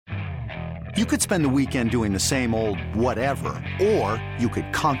You could spend the weekend doing the same old whatever, or you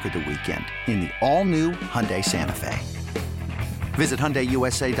could conquer the weekend in the all-new Hyundai Santa Fe. Visit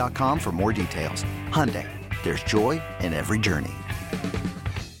HyundaiUSA.com for more details. Hyundai, there's joy in every journey.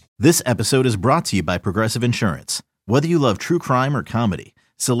 This episode is brought to you by Progressive Insurance. Whether you love true crime or comedy,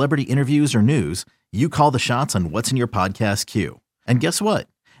 celebrity interviews or news, you call the shots on what's in your podcast queue. And guess what?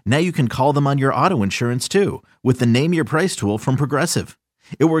 Now you can call them on your auto insurance too with the Name Your Price tool from Progressive.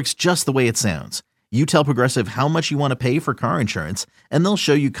 It works just the way it sounds. You tell Progressive how much you want to pay for car insurance, and they'll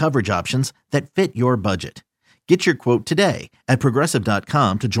show you coverage options that fit your budget. Get your quote today at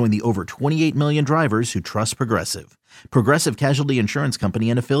Progressive.com to join the over 28 million drivers who trust Progressive. Progressive Casualty Insurance Company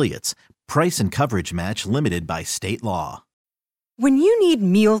and Affiliates. Price and coverage match limited by state law. When you need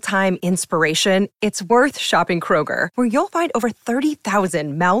mealtime inspiration, it's worth shopping Kroger, where you'll find over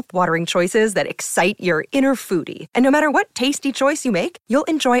 30,000 mouth-watering choices that excite your inner foodie. And no matter what tasty choice you make, you'll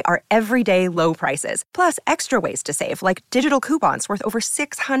enjoy our everyday low prices, plus extra ways to save, like digital coupons worth over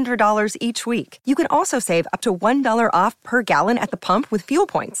 $600 each week. You can also save up to $1 off per gallon at the pump with fuel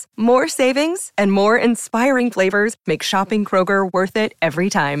points. More savings and more inspiring flavors make shopping Kroger worth it every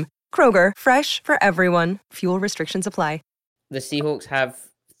time. Kroger, fresh for everyone. Fuel restrictions apply. The Seahawks have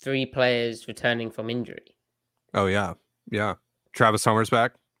 3 players returning from injury. Oh, yeah. Yeah. Travis Homer's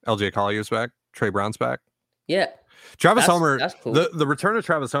back. LJ Collier's back. Tre Brown's back. Yeah. Homer, that's cool. The return of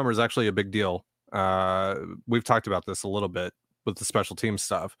Travis Homer is actually a big deal. We've talked about this a little bit with the special team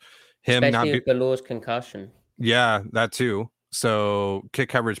stuff. Especially with Gallore's concussion. Yeah, that too. So kick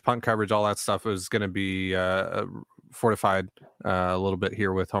coverage, punt coverage, all that stuff is going to be fortified a little bit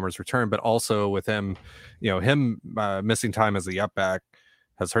here with Homer's return, but also with him, missing time as the up back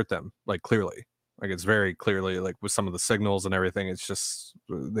has hurt them, like clearly. Like it's very clearly, like with some of the signals and everything, it's just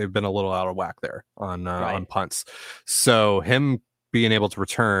they've been a little out of whack there on punts. So him being able to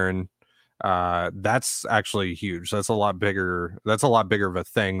return, that's actually huge. That's a lot bigger of a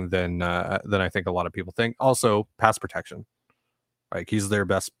thing than I think a lot of people think. Also, pass protection. Like he's their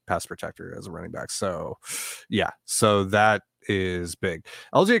best pass protector as a running back. So yeah, so that is big.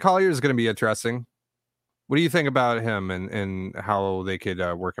 LJ Collier is going to be interesting. What do you think about him and how they could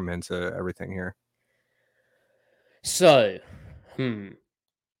work him into everything here? So,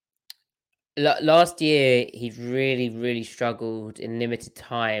 last year he really, really struggled in limited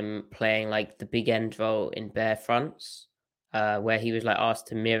time playing like the big end role in bare fronts, where he was like asked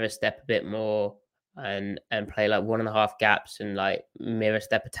to mirror step a bit more and play like 1.5 gaps and like mirror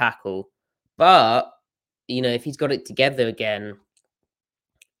step a tackle. But if he's got it together again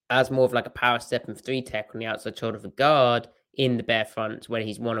as more of like a power step and 3 tech on the outside shoulder of a guard in the bare front where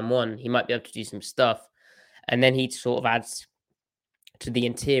he's 1-on-1, he might be able to do some stuff. And then he sort of adds to the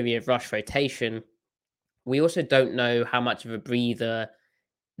interior rush rotation. We also don't know how much of a breather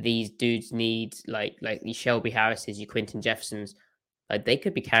these dudes need, like these Shelby Harris's, your Quentin Jeffersons. Like they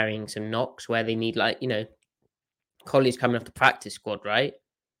could be carrying some knocks where they need, Collier's coming off the practice squad, right?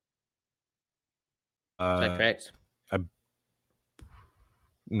 Is that correct?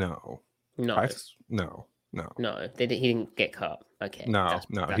 No. He didn't get cut. Okay. That's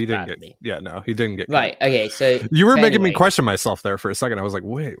he didn't get. Yeah, no, he didn't get cut. Right. Okay. So you were making me question myself there for a second. I was like,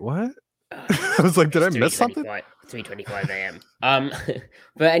 wait, what? I was like, did I miss something? 3:25 a.m.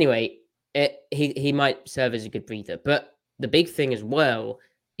 But anyway, he might serve as a good breather. But the big thing as well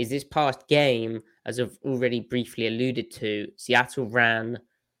is this past game, as I've already briefly alluded to, Seattle ran.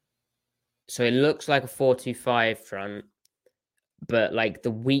 So it looks like a 4-2-5 front, but like the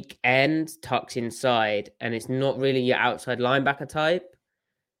weak end tucks inside, and it's not really your outside linebacker type.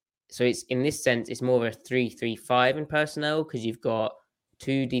 So it's in this sense, it's more of a 3-3-5 in personnel because you've got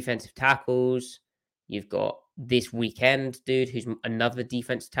 2 defensive tackles, you've got this weekend dude who's another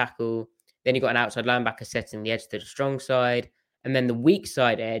defensive tackle. Then you got an outside linebacker setting the edge to the strong side. And then the weak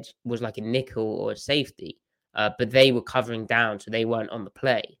side edge was like a nickel or a safety. But they were covering down, so they weren't on the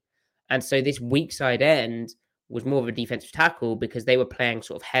play. And so this weak side end was more of a defensive tackle because they were playing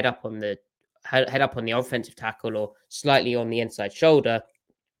sort of head up on the offensive tackle or slightly on the inside shoulder.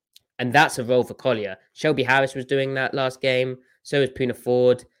 And that's a role for Collier. Shelby Harris was doing that last game. So was Poona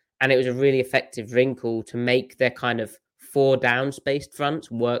Ford. And it was a really effective wrinkle to make their kind of 4 down spaced fronts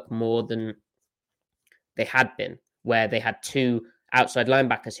work more than they had been, where they had 2 outside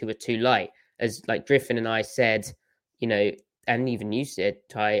linebackers who were too light. As like Griffin and I said, and even you said,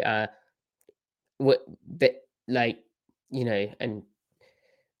 Ty, and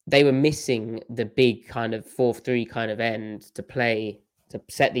they were missing the big kind of 4-3 kind of end to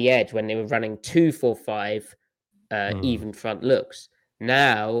set the edge when they were running 2-4-5 even front looks.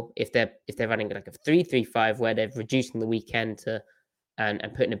 Now, if they're running like a 3-3-5 where they're reducing the weekend to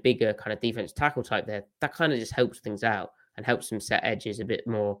and putting a bigger kind of defense tackle type there, that kind of just helps things out and helps them set edges a bit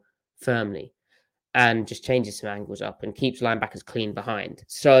more firmly and just changes some angles up and keeps linebackers clean behind.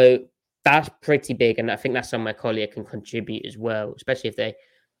 So that's pretty big. And I think that's somewhere Collier can contribute as well, especially if they,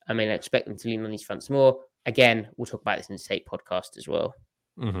 I expect them to lean on these fronts more. Again, we'll talk about this in the Tape podcast as well.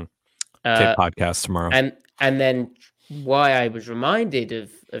 Mm-hmm. Tape podcast tomorrow. And then why I was reminded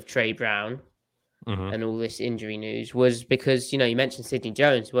of Tre Brown and all this injury news was because, you mentioned Sidney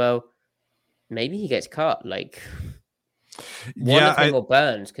Jones. Well, maybe he gets cut. Like one of them or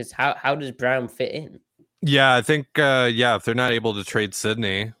Burns, because how does Brown fit in? Yeah, I think if they're not able to trade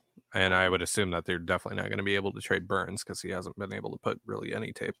Sidney, and I would assume that they're definitely not going to be able to trade Burns because he hasn't been able to put really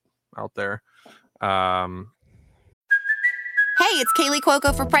any tape out there. Hey, it's Kaylee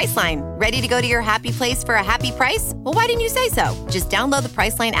Cuoco for Priceline. Ready to go to your happy place for a happy price? Well, why didn't you say so? Just download the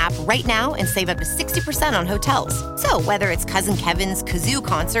Priceline app right now and save up to 60% on hotels. So whether it's Cousin Kevin's Kazoo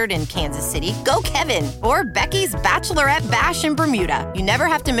Concert in Kansas City, go Kevin, or Becky's Bachelorette Bash in Bermuda, you never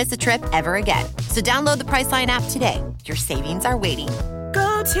have to miss a trip ever again. So download the Priceline app today. Your savings are waiting.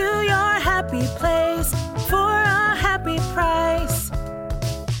 Go to your happy place for a happy price.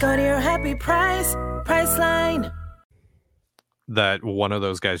 Go to your happy price, Priceline. That one of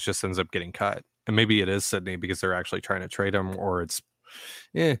those guys just ends up getting cut, and maybe it is Sidney because they're actually trying to trade him, or it's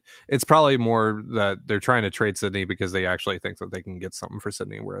probably more that they're trying to trade Sidney because they actually think that they can get something for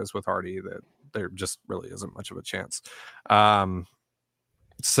Sidney, whereas with Hardy that there just really isn't much of a chance.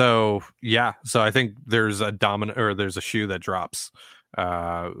 So I think there's a shoe that drops,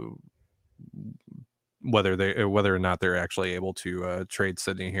 whether or not they're actually able to trade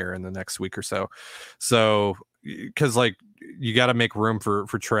Sidney here in the next week or so. So because you got to make room for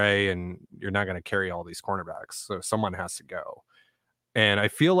Tre, and you're not going to carry all these cornerbacks, so someone has to go. And I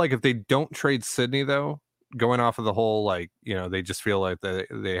feel like if they don't trade Sidney, though, going off of the whole they just feel like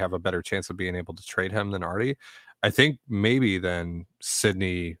they have a better chance of being able to trade him than Artie. I think maybe then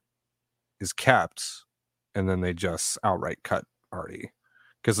Sidney is kept, and then they just outright cut Artie,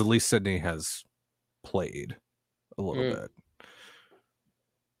 because at least Sidney has played a little bit.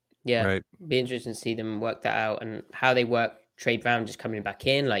 Yeah, right. Be interesting to see them work that out and how they work Tre Brown just coming back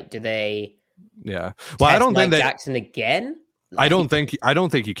in. Like, do they? Yeah. Well, I don't think Jackson again. I don't think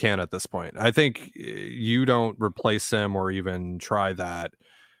you can at this point. I think you don't replace him or even try that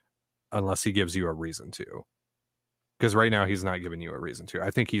unless he gives you a reason to. Because right now he's not giving you a reason to.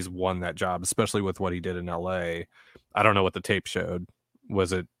 I think he's won that job, especially with what he did in LA. I don't know what the tape showed.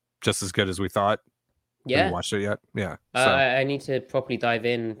 Was it just as good as we thought? Yeah. Have you watched it yet? Yeah. So. I need to properly dive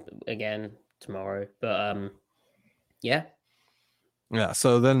in again tomorrow. But yeah. Yeah.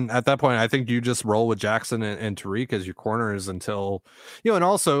 So then at that point, I think you just roll with Jackson and Tariq as your corners until, and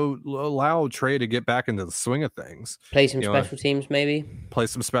also allow Tre to get back into the swing of things. Play some special teams, maybe. Play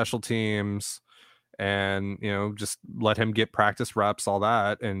some special teams. And, just let him get practice reps, all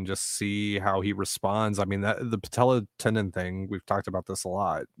that, and just see how he responds. I mean, the patella tendon thing, we've talked about this a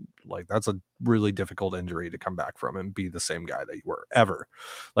lot. Like, that's a really difficult injury to come back from and be the same guy that you were ever.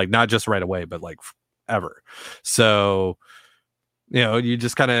 Like, not just right away, but like ever. So, you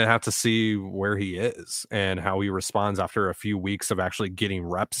just kind of have to see where he is and how he responds after a few weeks of actually getting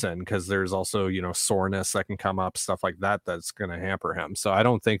reps in, because there's also, soreness that can come up, stuff like that, that's going to hamper him. So I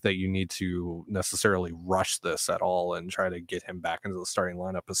don't think that you need to necessarily rush this at all and try to get him back into the starting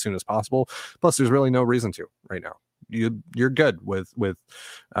lineup as soon as possible. Plus, there's really no reason to right now. You're good with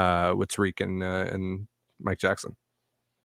Tariq and Mike Jackson.